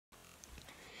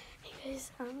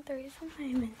guys, the reason why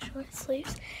I'm in short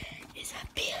sleeves is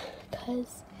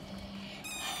because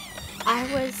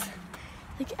I was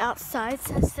like outside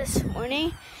since this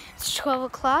morning. It's 12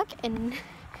 o'clock and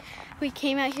we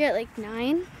came out here at like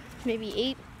 9, maybe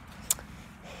 8.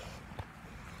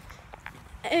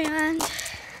 And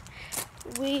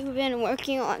we've been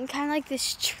working on kind of like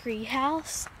this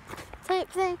treehouse type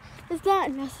thing. It's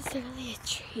not necessarily a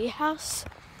treehouse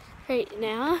right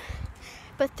now,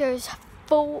 but there's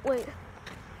four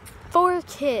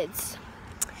kids.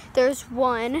 There's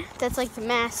one that's like the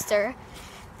master.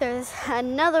 There's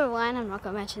another one, I'm not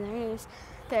gonna mention their names,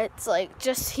 that's like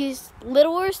just, he's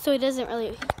littler, so he doesn't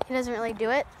really do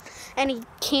it, and he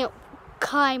can't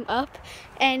climb up,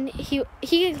 and he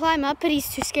can climb up, but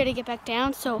he's too scared to get back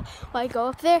down, so I go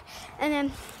up there. And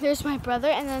then there's my brother,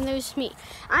 and then there's me.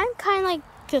 I'm kind of like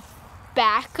the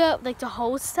backup, like to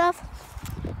hold stuff,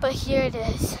 but here it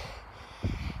is.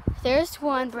 There's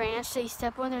one branch that you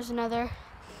step on. There's another.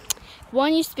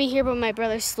 One used to be here, but my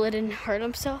brother slid and hurt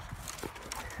himself.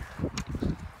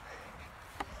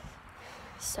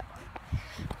 So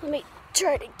let me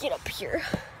try to get up here.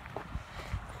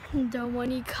 And then when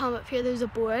you come up here, there's a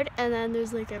board, and then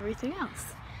there's like everything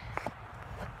else.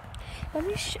 Let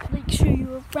me show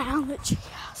you around the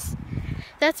treehouse.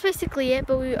 That's basically it,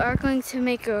 but we are going to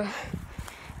make a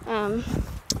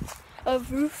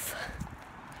roof.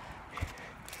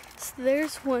 So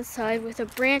there's one side with a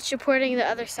branch supporting the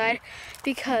other side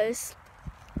because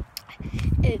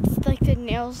it's like the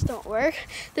nails don't work.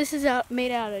 This is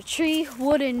made out of tree,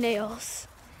 wooden nails,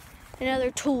 and other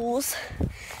tools.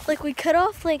 Like we cut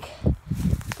off like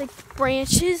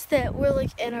branches that were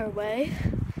like in our way.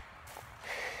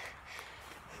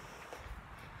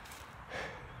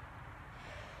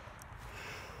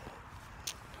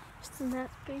 So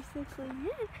that's basically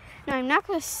it. Now I'm not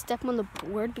gonna step on the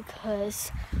board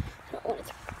because I don't want it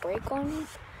to break on me.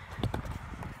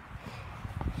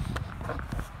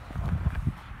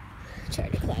 Try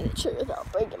to climb the tree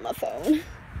without breaking my phone.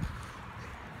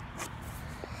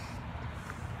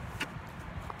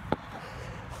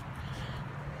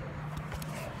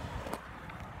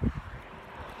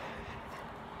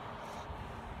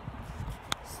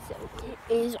 So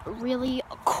it is really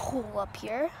cool up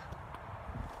here.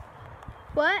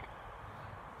 What?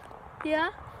 Yeah?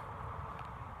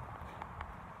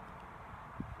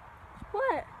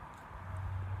 What?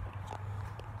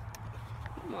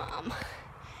 Mom.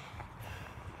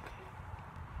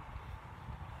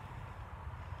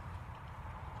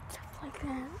 Stuff like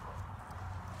that.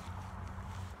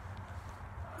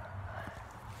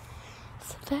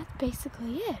 So that's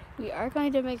basically it. We are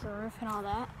going to make a roof and all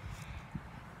that.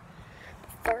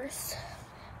 But first,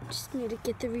 I just need to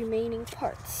get the remaining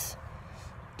parts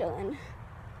done.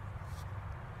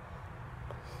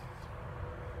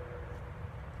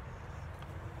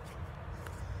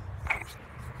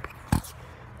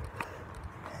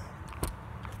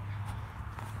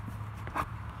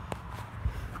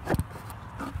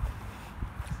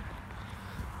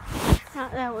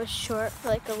 That was short for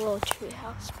like a little tree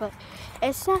house, but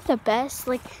it's not the best.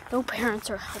 Like no parents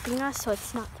are helping us, so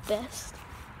it's not the best.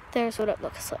 There's what it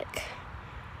looks like.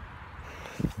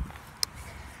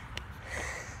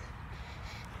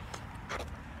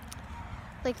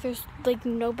 Like there's like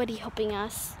nobody helping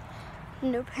us,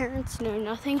 no parents, no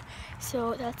nothing.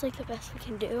 So that's like the best we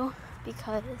can do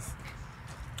because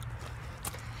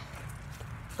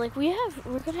like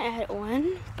we're gonna add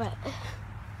on, but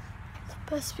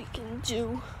the best we can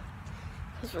do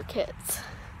because we're kids.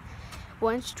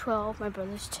 One's 12, my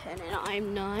brother's 10, and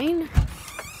I'm 9.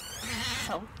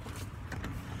 So